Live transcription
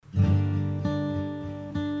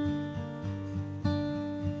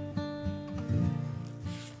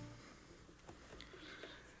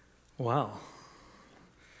Well,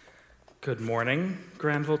 good morning,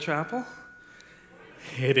 Granville Chapel.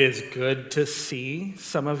 It is good to see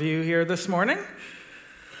some of you here this morning.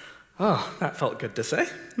 Oh, that felt good to say.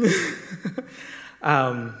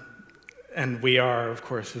 And we are, of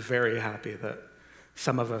course, very happy that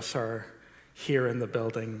some of us are here in the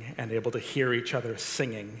building and able to hear each other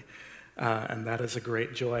singing, and that is a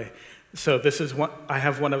great joy. So I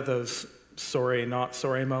have one of those sorry, not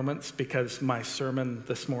sorry moments because my sermon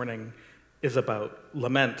this morning is about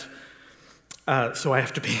lament. So I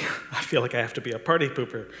feel like I have to be a party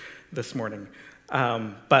pooper this morning.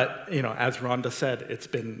 But, as Rhonda said, it's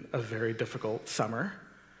been a very difficult summer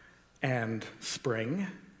and spring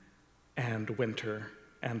and winter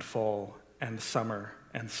and fall and summer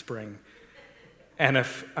and spring. And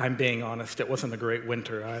if I'm being honest, it wasn't a great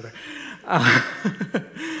winter either.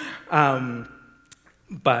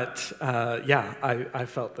 I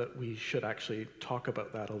felt that we should actually talk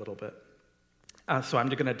about that a little bit. So I'm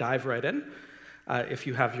just going to dive right in. If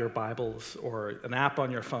you have your Bibles or an app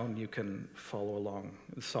on your phone, you can follow along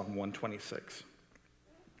in Psalm 126.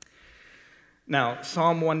 Now,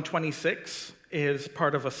 Psalm 126 is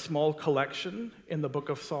part of a small collection in the book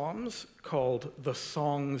of Psalms called the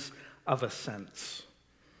Songs of Ascents.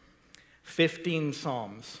 15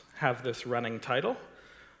 psalms have this running title,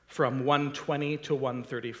 from 120 to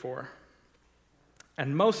 134.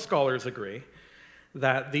 And most scholars agree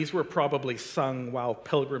that these were probably sung while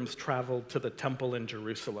pilgrims traveled to the temple in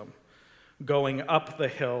Jerusalem, going up the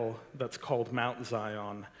hill that's called Mount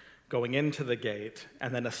Zion, going into the gate,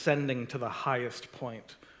 and then ascending to the highest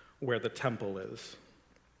point where the temple is.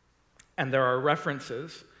 And there are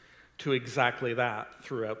references to exactly that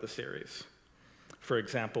throughout the series. For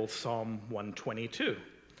example, Psalm 122.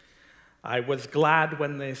 I was glad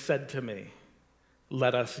when they said to me,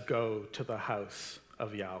 let us go to the house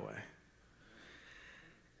of Yahweh.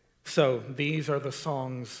 So these are the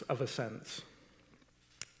songs of ascents.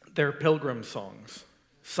 They're pilgrim songs,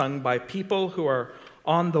 sung by people who are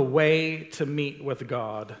on the way to meet with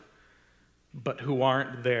God, but who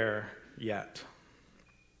aren't there yet.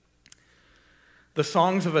 The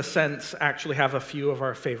songs of ascents actually have a few of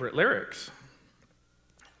our favorite lyrics.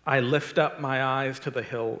 I lift up my eyes to the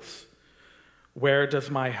hills. Where does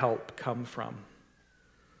my help come from?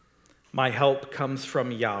 My help comes from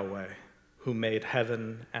Yahweh, who made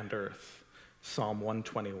heaven and earth. Psalm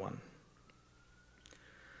 121.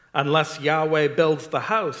 Unless Yahweh builds the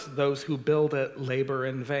house, those who build it labor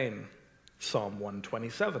in vain. Psalm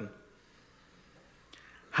 127.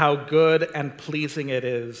 How good and pleasing it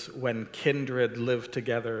is when kindred live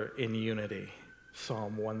together in unity.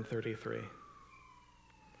 Psalm 133.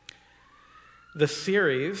 The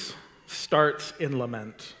series starts in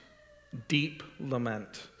lament, deep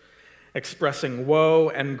lament, expressing woe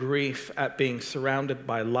and grief at being surrounded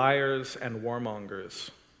by liars and warmongers.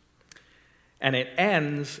 And it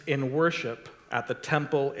ends in worship at the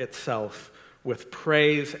temple itself with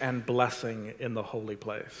praise and blessing in the holy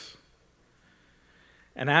place.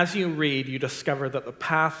 And as you read, you discover that the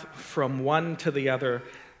path from one to the other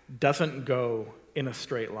doesn't go in a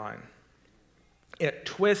straight line. It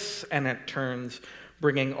twists and it turns,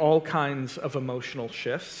 bringing all kinds of emotional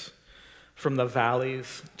shifts from the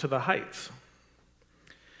valleys to the heights.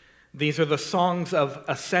 These are the songs of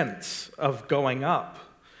ascents, of going up.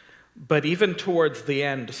 But even towards the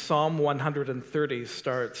end, Psalm 130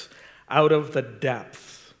 starts, out of the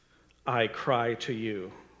depth I cry to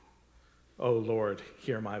you. O Lord,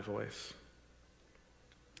 hear my voice.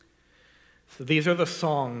 So these are the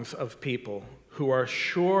songs of people who are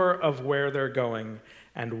sure of where they're going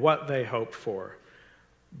and what they hope for,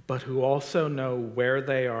 but who also know where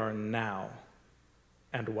they are now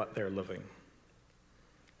and what they're living.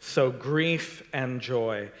 So grief and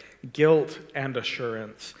joy, guilt and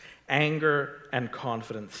assurance, anger and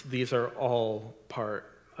confidence, these are all part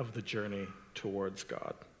of the journey towards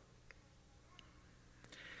God.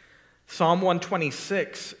 Psalm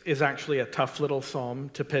 126 is actually a tough little psalm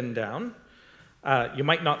to pin down. You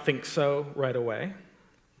might not think so right away.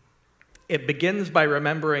 It begins by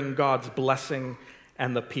remembering God's blessing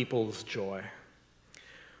and the people's joy.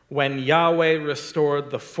 When Yahweh restored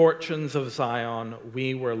the fortunes of Zion,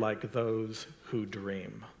 we were like those who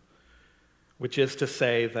dream. Which is to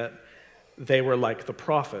say that they were like the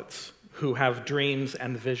prophets who have dreams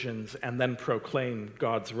and visions and then proclaim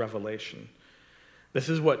God's revelation. This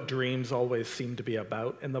is what dreams always seem to be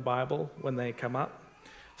about in the Bible when they come up.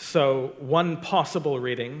 So one possible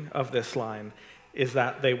reading of this line is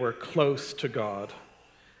that they were close to God.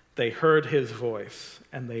 They heard his voice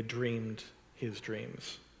and they dreamed his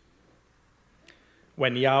dreams.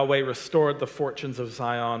 When Yahweh restored the fortunes of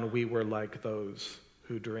Zion, we were like those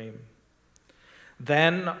who dream.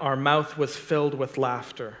 Then our mouth was filled with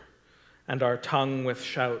laughter, and our tongue with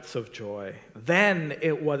shouts of joy. Then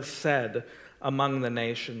it was said among the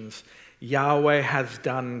nations, Yahweh has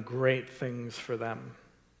done great things for them.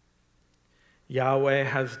 Yahweh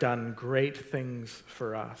has done great things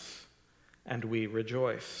for us, and we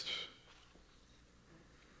rejoiced.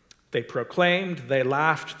 They proclaimed, they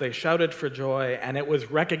laughed, they shouted for joy, and it was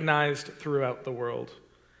recognized throughout the world.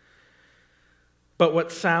 But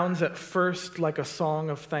what sounds at first like a song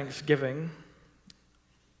of thanksgiving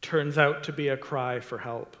turns out to be a cry for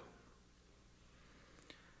help.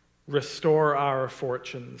 Restore our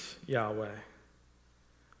fortunes, Yahweh,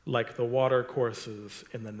 like the water courses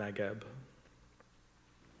in the Negeb.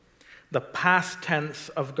 The past tense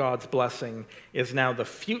of God's blessing is now the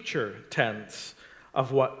future tense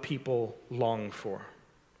of what people long for.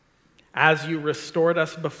 As you restored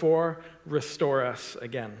us before, restore us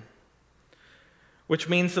again. Which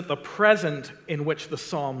means that the present in which the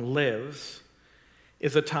psalm lives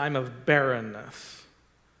is a time of barrenness,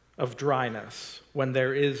 of dryness, when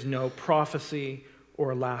there is no prophecy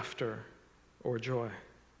or laughter or joy.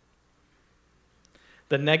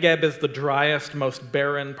 The Negeb is the driest, most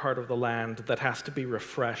barren part of the land that has to be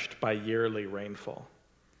refreshed by yearly rainfall.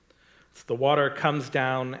 So the water comes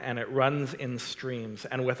down and it runs in streams,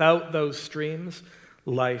 and without those streams,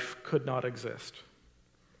 life could not exist.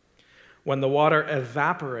 When the water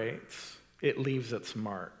evaporates, it leaves its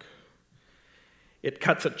mark. It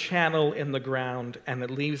cuts a channel in the ground, and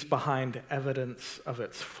it leaves behind evidence of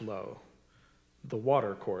its flow, the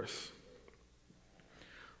water course.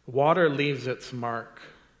 Water leaves its mark,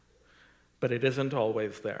 but it isn't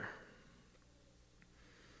always there.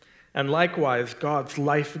 And likewise, God's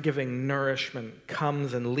life-giving nourishment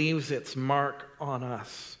comes and leaves its mark on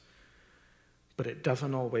us, but it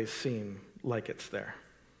doesn't always seem like it's there.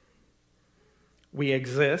 We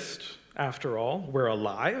exist, after all, we're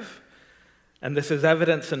alive, and this is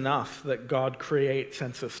evidence enough that God creates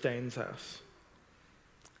and sustains us.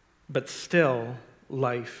 But still,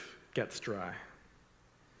 life gets dry.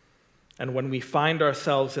 And when we find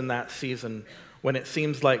ourselves in that season, when it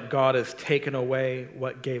seems like God has taken away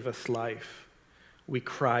what gave us life, we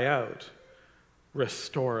cry out,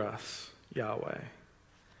 restore us, Yahweh,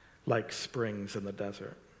 like springs in the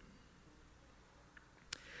desert.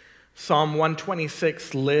 Psalm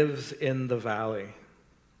 126 lives in the valley,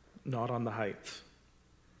 not on the heights.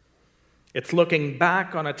 It's looking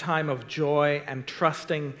back on a time of joy and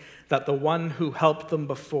trusting that the one who helped them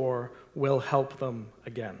before will help them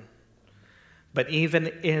again. But even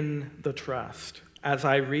in the trust, as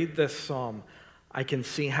I read this psalm, I can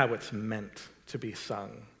see how it's meant to be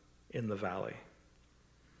sung in the valley.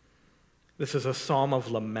 This is a psalm of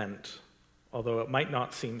lament, although it might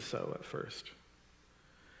not seem so at first.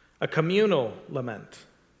 A communal lament,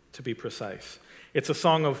 to be precise. It's a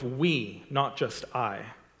song of we, not just I.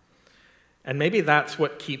 And maybe that's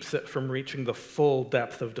what keeps it from reaching the full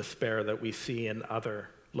depth of despair that we see in other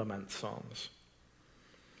lament psalms.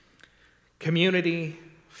 Community,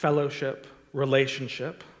 fellowship,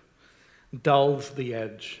 relationship dulls the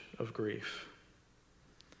edge of grief.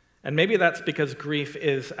 And maybe that's because grief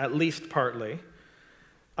is, at least partly,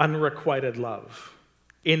 unrequited love,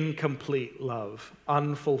 incomplete love,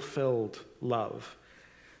 unfulfilled love.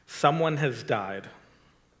 Someone has died.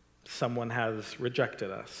 Someone has rejected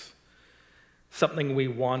us. Something we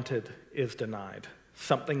wanted is denied.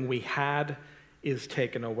 Something we had is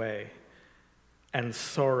taken away. And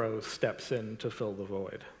sorrow steps in to fill the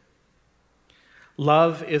void.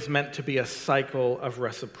 Love is meant to be a cycle of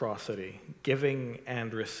reciprocity, giving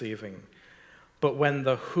and receiving. But when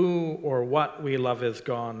the who or what we love is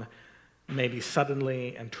gone, maybe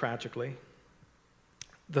suddenly and tragically,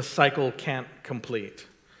 the cycle can't complete,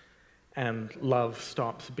 and love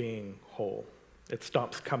stops being whole. It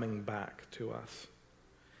stops coming back to us.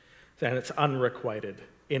 And it's unrequited,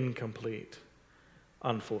 incomplete,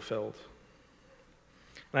 unfulfilled.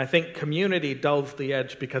 And I think community dulls the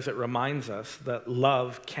edge because it reminds us that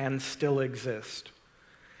love can still exist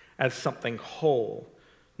as something whole,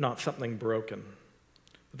 not something broken.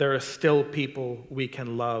 There are still people we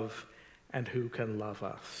can love and who can love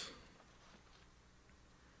us.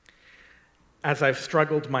 As I've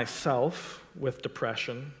struggled myself with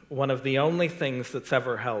depression, one of the only things that's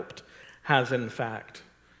ever helped has, in fact,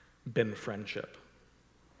 been friendship.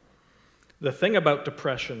 The thing about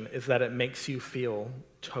depression is that it makes you feel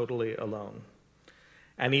totally alone,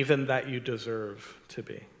 and even that you deserve to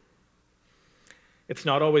be. It's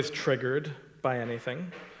not always triggered by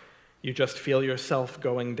anything. You just feel yourself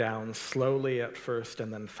going down slowly at first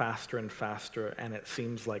and then faster and faster, and it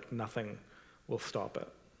seems like nothing will stop it.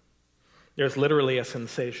 There's literally a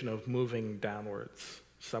sensation of moving downwards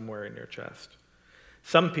somewhere in your chest.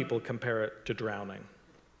 Some people compare it to drowning.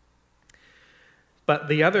 But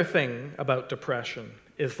the other thing about depression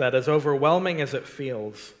is that as overwhelming as it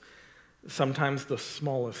feels, sometimes the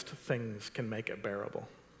smallest things can make it bearable.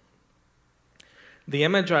 The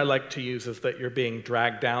image I like to use is that you're being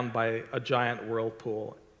dragged down by a giant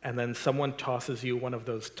whirlpool, and then someone tosses you one of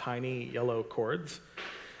those tiny yellow cords,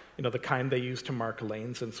 the kind they use to mark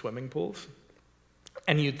lanes in swimming pools.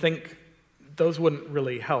 And you'd think those wouldn't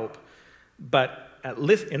really help, but at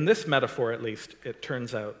least in this metaphor at least, it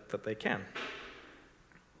turns out that they can.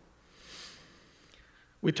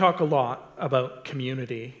 We talk a lot about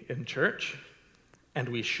community in church, and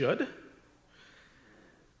we should.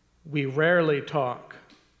 We rarely talk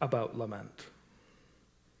about lament.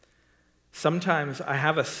 Sometimes I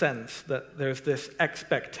have a sense that there's this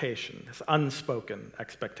expectation, this unspoken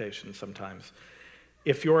expectation sometimes.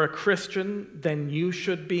 If you're a Christian, then you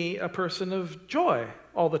should be a person of joy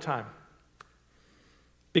all the time,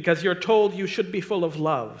 because you're told you should be full of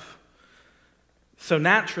love. So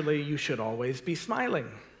naturally, you should always be smiling.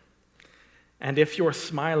 And if you're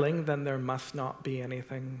smiling, then there must not be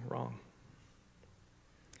anything wrong.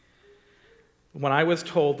 When I was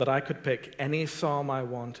told that I could pick any psalm I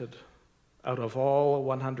wanted out of all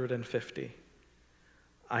 150,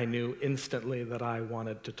 I knew instantly that I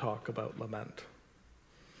wanted to talk about lament.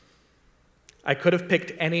 I could have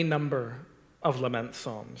picked any number of lament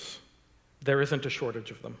psalms. There isn't a shortage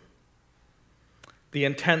of them. The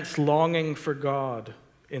intense longing for God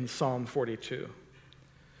in Psalm 42.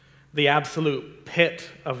 The absolute pit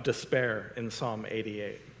of despair in Psalm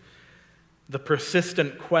 88. The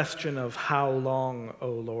persistent question of how long, O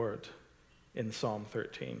Lord, in Psalm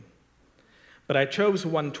 13. But I chose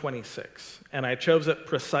 126, and I chose it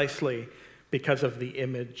precisely because of the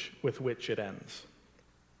image with which it ends.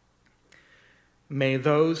 May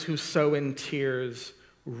those who sow in tears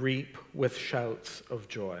reap with shouts of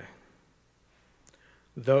joy.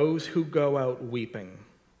 Those who go out weeping,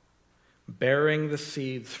 bearing the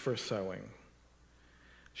seeds for sowing,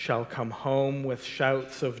 shall come home with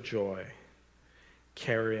shouts of joy,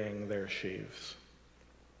 carrying their sheaves.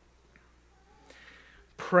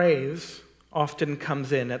 Praise often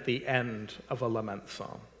comes in at the end of a lament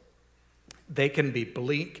psalm. They can be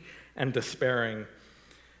bleak and despairing,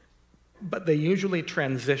 but they usually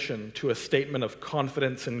transition to a statement of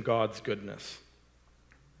confidence in God's goodness.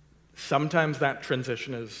 Sometimes that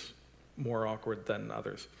transition is more awkward than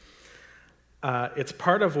others. It's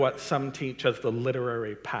part of what some teach as the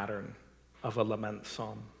literary pattern of a lament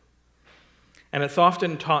psalm. And it's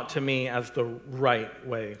often taught to me as the right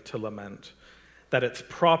way to lament, that it's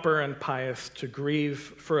proper and pious to grieve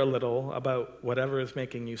for a little about whatever is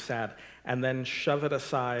making you sad, and then shove it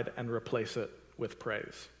aside and replace it with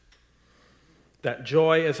praise. That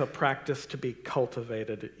joy is a practice to be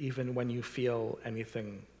cultivated even when you feel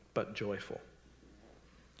anything but joyful.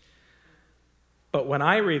 But when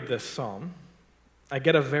I read this psalm, I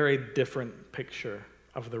get a very different picture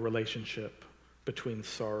of the relationship between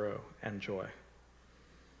sorrow and joy.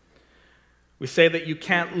 We say that you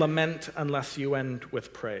can't lament unless you end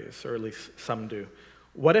with praise, or at least some do.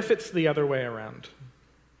 What if it's the other way around?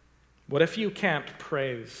 What if you can't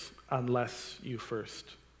praise unless you first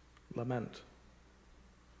lament?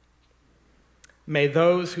 May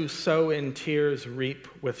those who sow in tears reap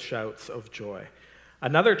with shouts of joy.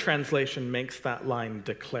 Another translation makes that line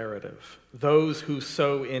declarative. Those who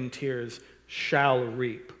sow in tears shall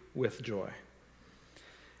reap with joy.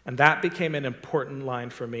 And that became an important line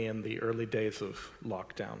for me in the early days of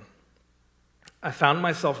lockdown. I found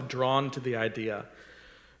myself drawn to the idea,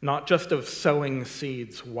 not just of sowing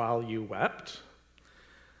seeds while you wept,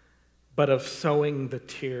 but of sowing the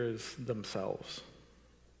tears themselves.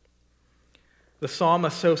 The psalm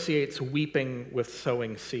associates weeping with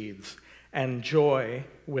sowing seeds and joy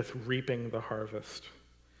with reaping the harvest.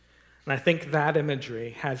 And I think that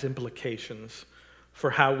imagery has implications for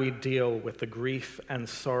how we deal with the grief and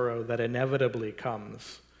sorrow that inevitably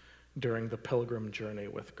comes during the pilgrim journey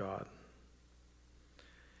with God.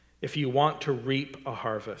 If you want to reap a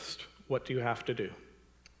harvest, what do you have to do?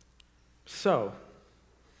 Sow.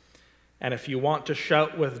 And if you want to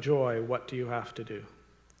shout with joy, what do you have to do?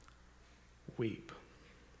 Weep.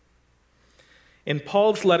 In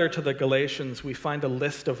Paul's letter to the Galatians, we find a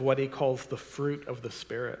list of what he calls the fruit of the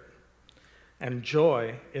Spirit, and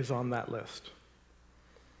joy is on that list.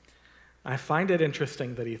 I find it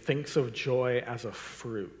interesting that he thinks of joy as a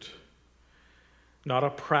fruit, not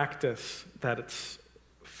a practice that it's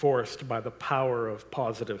forced by the power of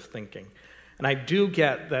positive thinking. And I do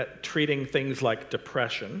get that treating things like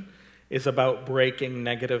depression is about breaking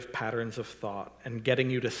negative patterns of thought and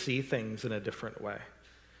getting you to see things in a different way.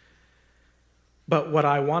 But what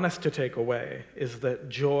I want us to take away is that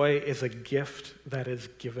joy is a gift that is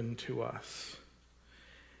given to us.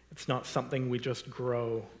 It's not something we just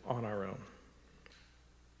grow on our own.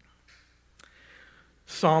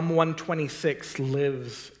 Psalm 126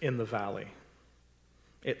 lives in the valley.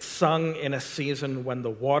 It's sung in a season when the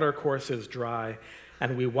watercourse is dry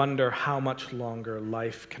and we wonder how much longer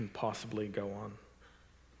life can possibly go on.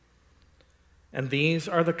 And these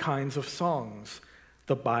are the kinds of songs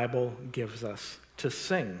the Bible gives us to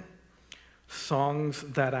sing. Songs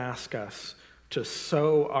that ask us to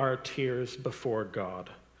sow our tears before God,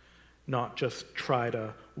 not just try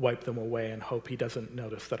to wipe them away and hope he doesn't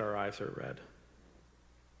notice that our eyes are red.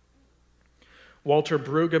 Walter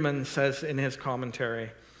Brueggemann says in his commentary,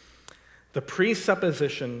 the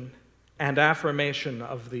presupposition and affirmation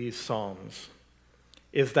of these psalms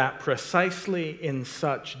is that precisely in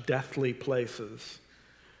such deathly places,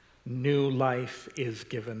 new life is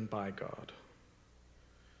given by God.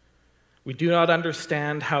 We do not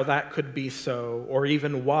understand how that could be so, or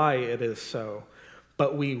even why it is so,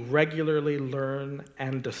 but we regularly learn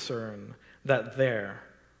and discern that there,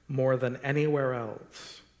 more than anywhere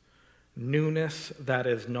else, newness that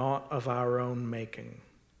is not of our own making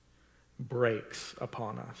breaks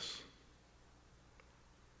upon us.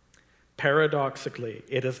 Paradoxically,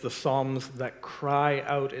 it is the Psalms that cry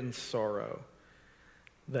out in sorrow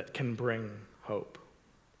that can bring hope.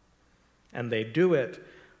 And they do it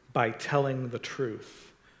by telling the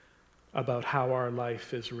truth about how our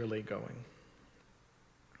life is really going.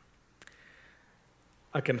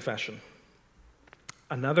 A confession.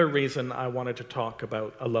 Another reason I wanted to talk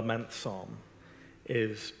about a lament psalm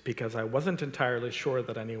is because I wasn't entirely sure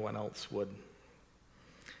that anyone else would.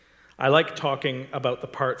 I like talking about the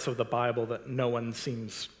parts of the Bible that no one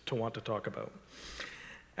seems to want to talk about.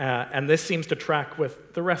 And this seems to track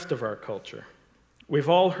with the rest of our culture. We've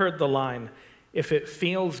all heard the line, if it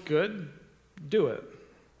feels good, do it.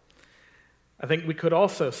 I think we could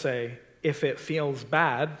also say, if it feels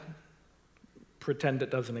bad, pretend it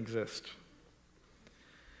doesn't exist.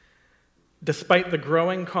 Despite the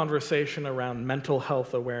growing conversation around mental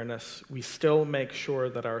health awareness, we still make sure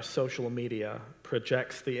that our social media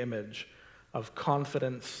projects the image of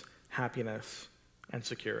confidence, happiness, and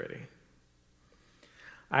security.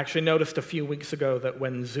 I actually noticed a few weeks ago that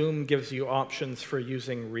when Zoom gives you options for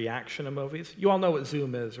using reaction emojis, you all know what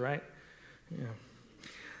Zoom is, right? Yeah.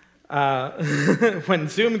 When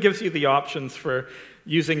Zoom gives you the options for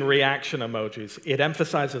using reaction emojis, it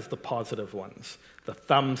emphasizes the positive ones. The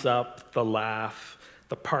thumbs up, the laugh,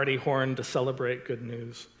 the party horn to celebrate good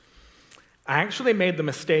news. I actually made the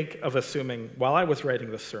mistake of assuming, while I was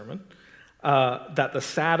writing this sermon, that the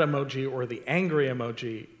sad emoji or the angry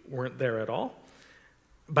emoji weren't there at all.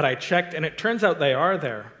 But I checked, and it turns out they are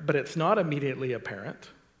there, but it's not immediately apparent.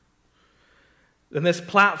 And this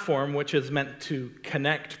platform, which is meant to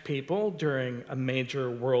connect people during a major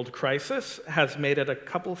world crisis, has made it a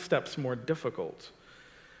couple steps more difficult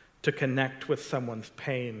to connect with someone's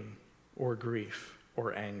pain or grief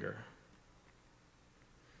or anger.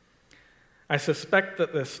 I suspect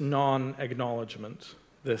that this non-acknowledgement,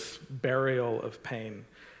 this burial of pain,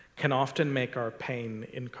 can often make our pain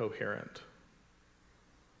incoherent.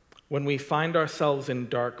 When we find ourselves in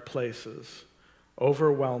dark places,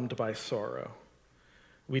 overwhelmed by sorrow,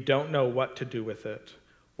 we don't know what to do with it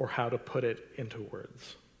or how to put it into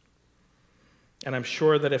words. And I'm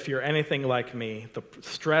sure that if you're anything like me, the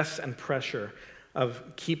stress and pressure of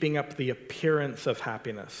keeping up the appearance of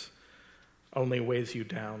happiness only weighs you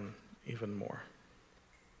down even more.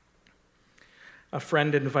 A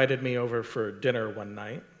friend invited me over for dinner one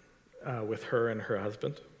night with her and her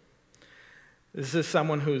husband. This is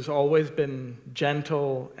someone who's always been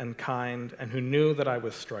gentle and kind and who knew that I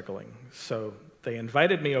was struggling. So they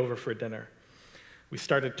invited me over for dinner. We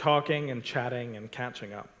started talking and chatting and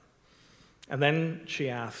catching up. And then she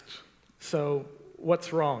asked, "So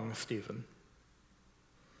what's wrong, Stephen?"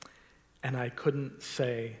 And I couldn't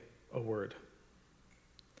say a word.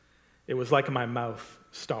 It was like my mouth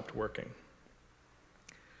stopped working.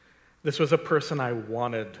 This was a person I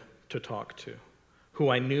wanted to talk to, who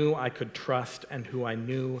I knew I could trust and who I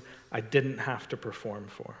knew I didn't have to perform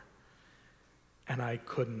for. And I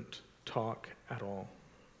couldn't talk at all.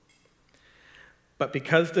 But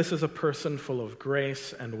because this is a person full of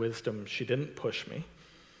grace and wisdom, she didn't push me.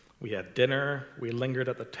 We had dinner, we lingered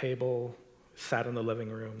at the table, sat in the living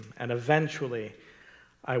room, and eventually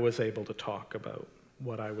I was able to talk about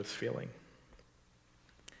what I was feeling.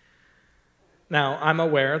 Now, I'm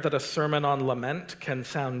aware that a sermon on lament can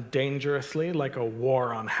sound dangerously like a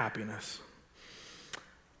war on happiness.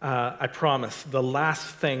 I promise, the last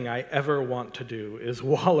thing I ever want to do is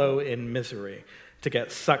wallow in misery, to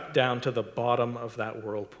get sucked down to the bottom of that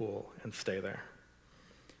whirlpool and stay there.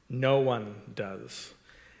 No one does.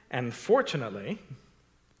 And fortunately,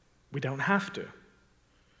 we don't have to.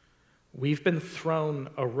 We've been thrown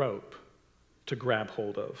a rope to grab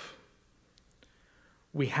hold of.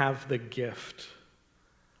 We have the gift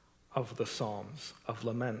of the Psalms of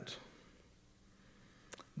lament.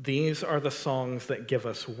 These are the songs that give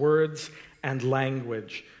us words and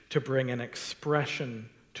language to bring an expression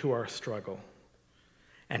to our struggle.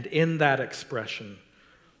 And in that expression,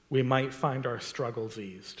 we might find our struggles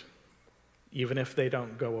eased, even if they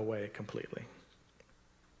don't go away completely.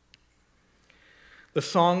 The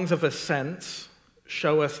songs of ascents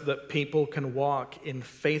show us that people can walk in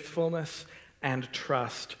faithfulness and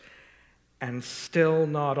trust and still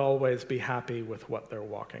not always be happy with what they're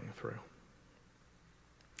walking through.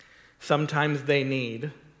 Sometimes they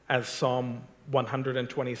need, as Psalm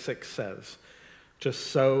 126 says, to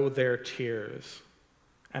sow their tears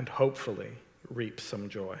and hopefully reap some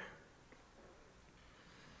joy.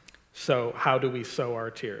 So, how do we sow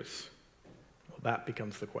our tears? Well, that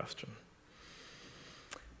becomes the question.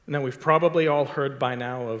 Now, we've probably all heard by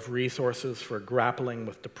now of resources for grappling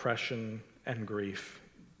with depression and grief.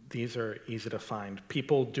 These are easy to find.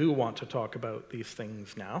 People do want to talk about these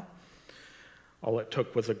things now. All it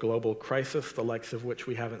took was a global crisis, the likes of which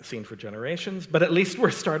we haven't seen for generations, but at least we're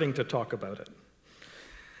starting to talk about it.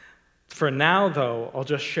 For now, though, I'll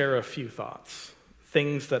just share a few thoughts,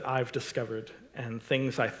 things that I've discovered and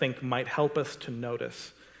things I think might help us to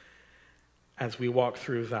notice as we walk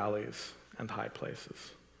through valleys and high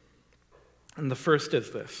places. And the first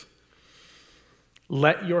is this: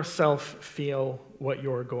 let yourself feel what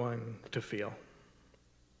you're going to feel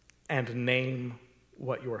and name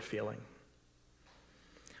what you're feeling.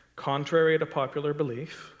 Contrary to popular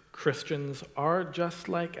belief, Christians are just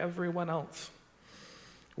like everyone else.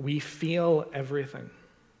 We feel everything.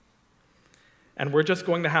 And we're just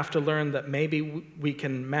going to have to learn that maybe we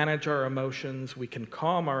can manage our emotions, we can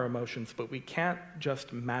calm our emotions, but we can't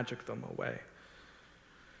just magic them away.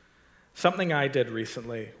 Something I did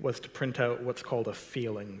recently was to print out what's called a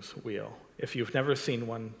feelings wheel. If you've never seen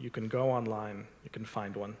one, you can go online, you can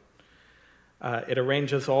find one. It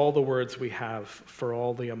arranges all the words we have for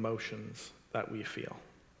all the emotions that we feel.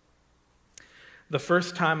 The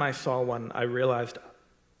first time I saw one, I realized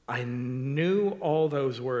I knew all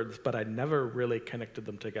those words, but I'd never really connected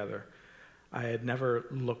them together. I had never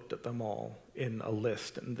looked at them all in a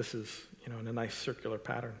list, and this is, in a nice circular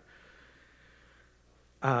pattern.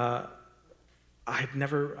 I'd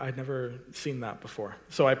never seen that before.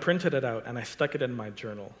 So I printed it out and I stuck it in my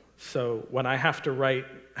journal. So when I have to write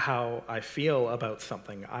how I feel about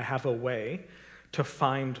something, I have a way to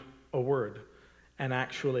find a word and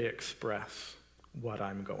actually express what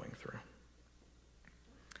I'm going through.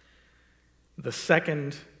 The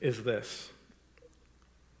second is this: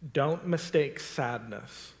 don't mistake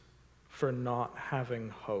sadness for not having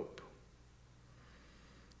hope.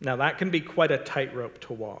 Now, that can be quite a tightrope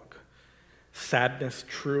to walk. Sadness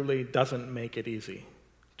truly doesn't make it easy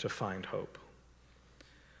to find hope.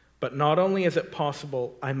 But not only is it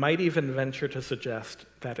possible, I might even venture to suggest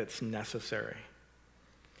that it's necessary.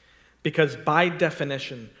 Because by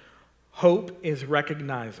definition, hope is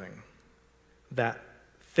recognizing that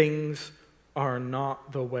things are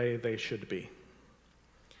not the way they should be,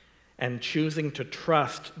 and choosing to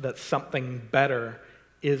trust that something better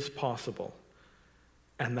is possible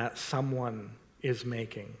and that someone is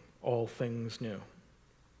making all things new.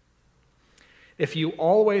 If you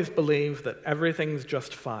always believe that everything's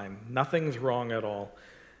just fine, nothing's wrong at all,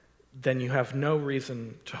 then you have no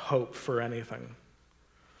reason to hope for anything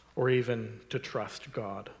or even to trust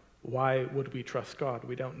God. Why would we trust God?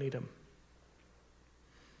 We don't need him.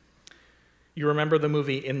 You remember the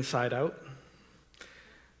movie Inside Out?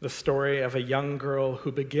 The story of a young girl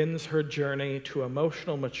who begins her journey to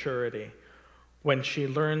emotional maturity when she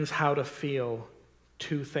learns how to feel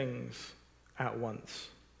two things at once: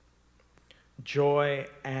 joy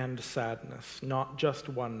and sadness, not just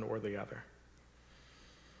one or the other.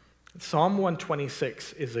 Psalm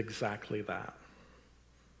 126 is exactly that.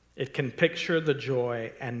 It can picture the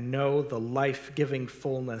joy and know the life-giving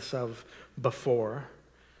fullness of before,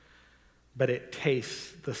 but it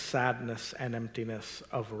tastes the sadness and emptiness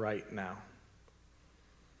of right now.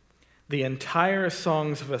 The entire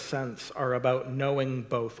Songs of Ascents are about knowing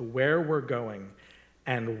both where we're going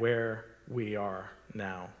and where we are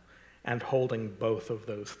now, and holding both of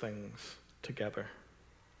those things together.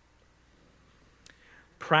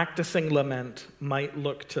 Practicing lament might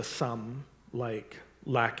look to some like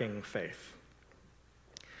lacking faith.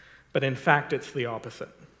 But in fact, it's the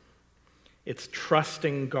opposite. It's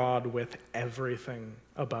trusting God with everything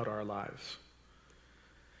about our lives.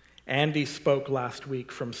 Andy spoke last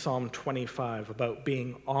week from Psalm 25 about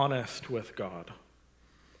being honest with God.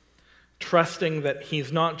 Trusting that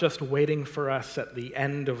he's not just waiting for us at the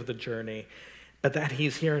end of the journey, but that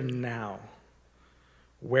he's here now,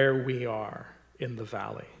 where we are in the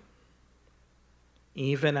valley,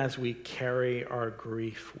 even as we carry our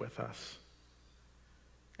grief with us.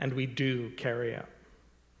 And we do carry it.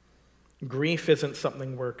 Grief isn't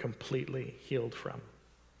something we're completely healed from.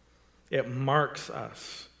 It marks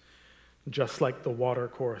us, just like the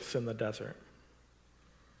watercourse in the desert.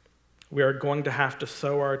 We are going to have to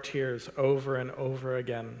sow our tears over and over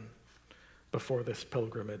again before this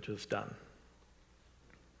pilgrimage is done.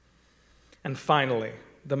 And finally,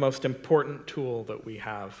 the most important tool that we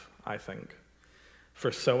have, I think,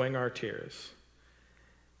 for sowing our tears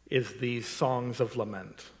is these songs of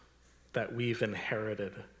lament that we've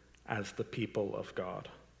inherited as the people of God.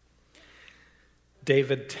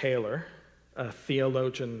 David Taylor, a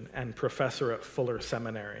theologian and professor at Fuller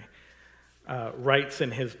Seminary, writes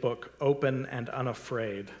in his book, Open and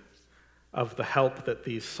Unafraid, of the help that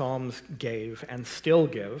these psalms gave and still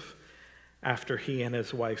give after he and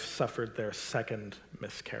his wife suffered their second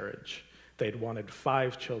miscarriage. They'd wanted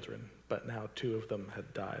 5 children, but now 2 of them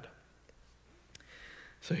had died.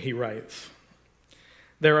 So he writes,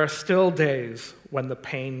 "There are still days when the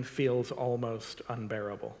pain feels almost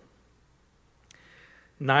unbearable.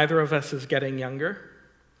 Neither of us is getting younger.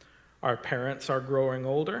 Our parents are growing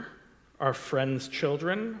older. Our friends'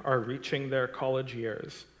 children are reaching their college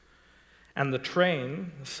years. And the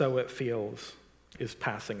train, so it feels, is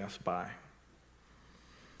passing us by.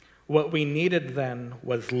 What we needed then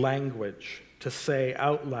was language to say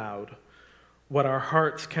out loud what our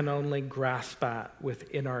hearts can only grasp at with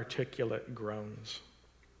inarticulate groans.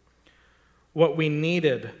 What we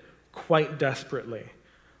needed quite desperately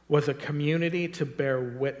was a community to bear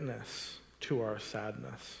witness to our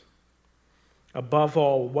sadness. Above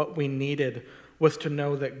all, what we needed was to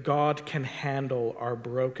know that God can handle our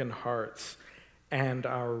broken hearts and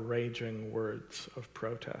our raging words of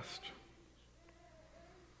protest."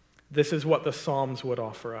 This is what the Psalms would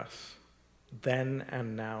offer us, then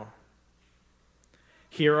and now.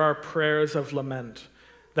 Here are prayers of lament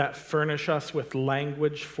that furnish us with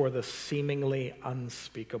language for the seemingly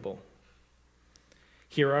unspeakable.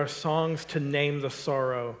 Here are songs to name the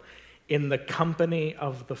sorrow in the company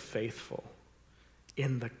of the faithful.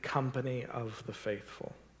 In the company of the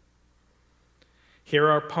faithful. Here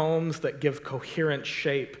are poems that give coherent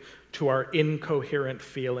shape to our incoherent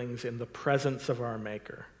feelings in the presence of our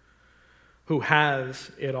Maker, who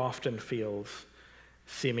has, it often feels,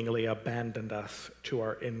 seemingly abandoned us to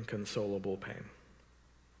our inconsolable pain.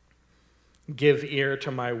 Give ear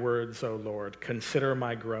to my words, O Lord. Consider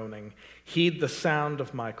my groaning. Heed the sound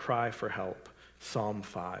of my cry for help. Psalm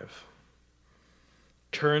 5.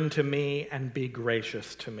 Turn to me and be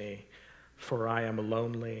gracious to me, for I am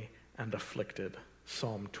lonely and afflicted.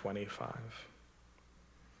 Psalm 25.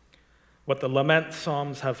 What the lament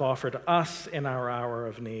psalms have offered us in our hour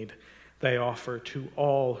of need, they offer to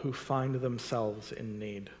all who find themselves in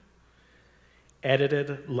need.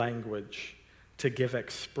 Edited language to give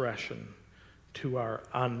expression to our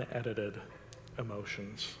unedited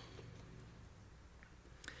emotions.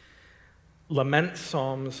 Lament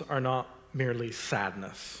psalms are not merely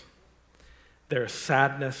sadness. They're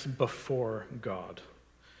sadness before God,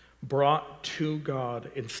 brought to God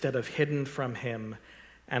instead of hidden from Him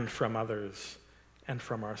and from others and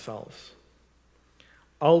from ourselves.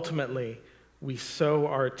 Ultimately, we sow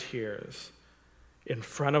our tears in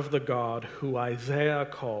front of the God who Isaiah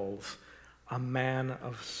calls a man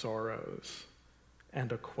of sorrows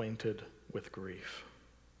and acquainted with grief.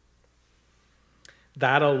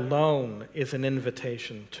 That alone is an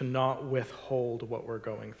invitation to not withhold what we're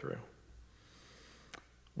going through.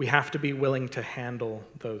 We have to be willing to handle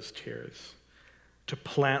those tears, to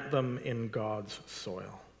plant them in God's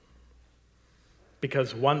soil.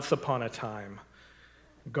 Because once upon a time,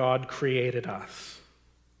 God created us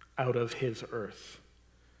out of His earth.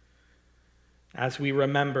 As we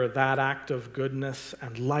remember that act of goodness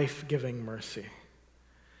and life-giving mercy,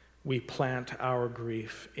 we plant our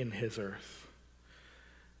grief in His earth,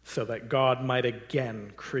 so that God might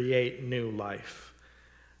again create new life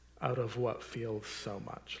out of what feels so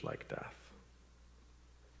much like death.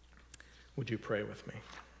 Would you pray with me?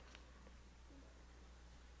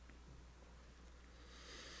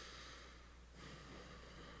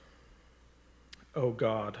 O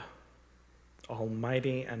God,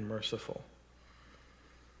 almighty and merciful.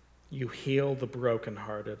 You heal the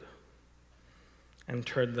brokenhearted and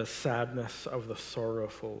turn the sadness of the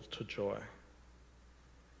sorrowful to joy.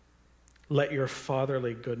 Let your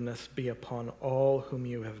fatherly goodness be upon all whom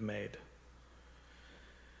you have made.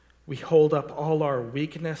 We hold up all our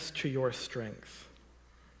weakness to your strength,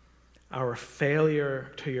 our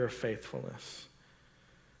failure to your faithfulness,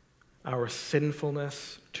 our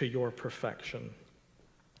sinfulness to your perfection,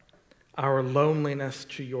 our loneliness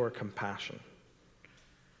to your compassion,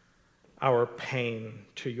 our pain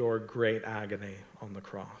to your great agony on the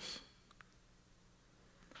cross.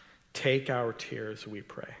 Take our tears, we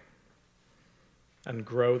pray, and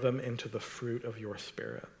grow them into the fruit of your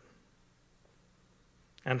Spirit.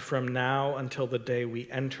 And from now until the day we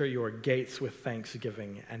enter your gates with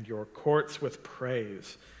thanksgiving and your courts with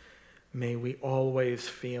praise, may we always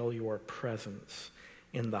feel your presence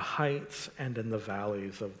in the heights and in the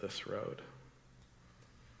valleys of this road.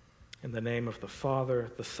 In the name of the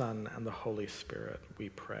Father, the Son, and the Holy Spirit, we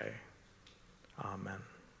pray. Amen.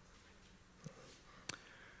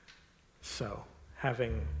 So,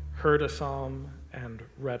 having heard a psalm and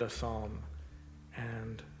read a psalm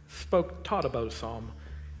and taught about a psalm,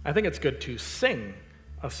 I think it's good to sing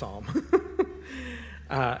a psalm.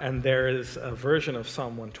 And there is a version of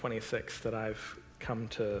Psalm 126 that I've come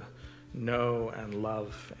to know and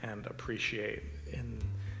love and appreciate in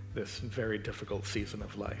this very difficult season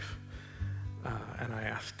of life. And I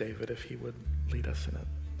asked David if he would lead us in it.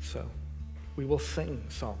 So we will sing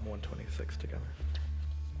Psalm 126 together.